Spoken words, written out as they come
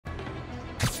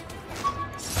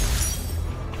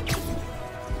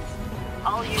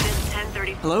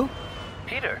30. Hello?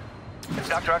 Peter, it's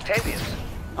Dr. Octavius.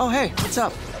 Oh, hey, what's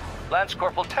up? Lance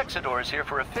Corporal Texador is here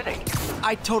for a fitting.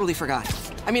 I totally forgot.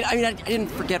 I didn't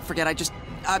forget.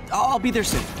 I'll be there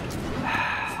soon.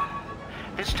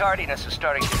 This tardiness is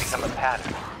starting to become a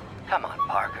pattern. Come on,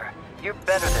 Parker. You're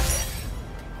better than this.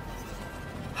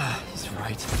 He's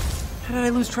right. How did I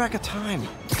lose track of time?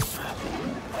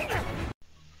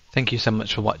 Thank you so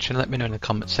much for watching. Let me know in the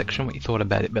comments section what you thought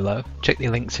about it below. Check the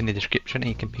links in the description and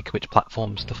you can pick which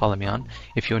platforms to follow me on.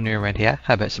 If you're new around here,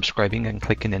 how about subscribing and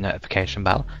clicking the notification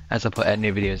bell as I put out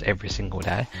new videos every single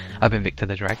day. I've been Victor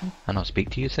the Dragon and I'll speak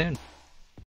to you soon.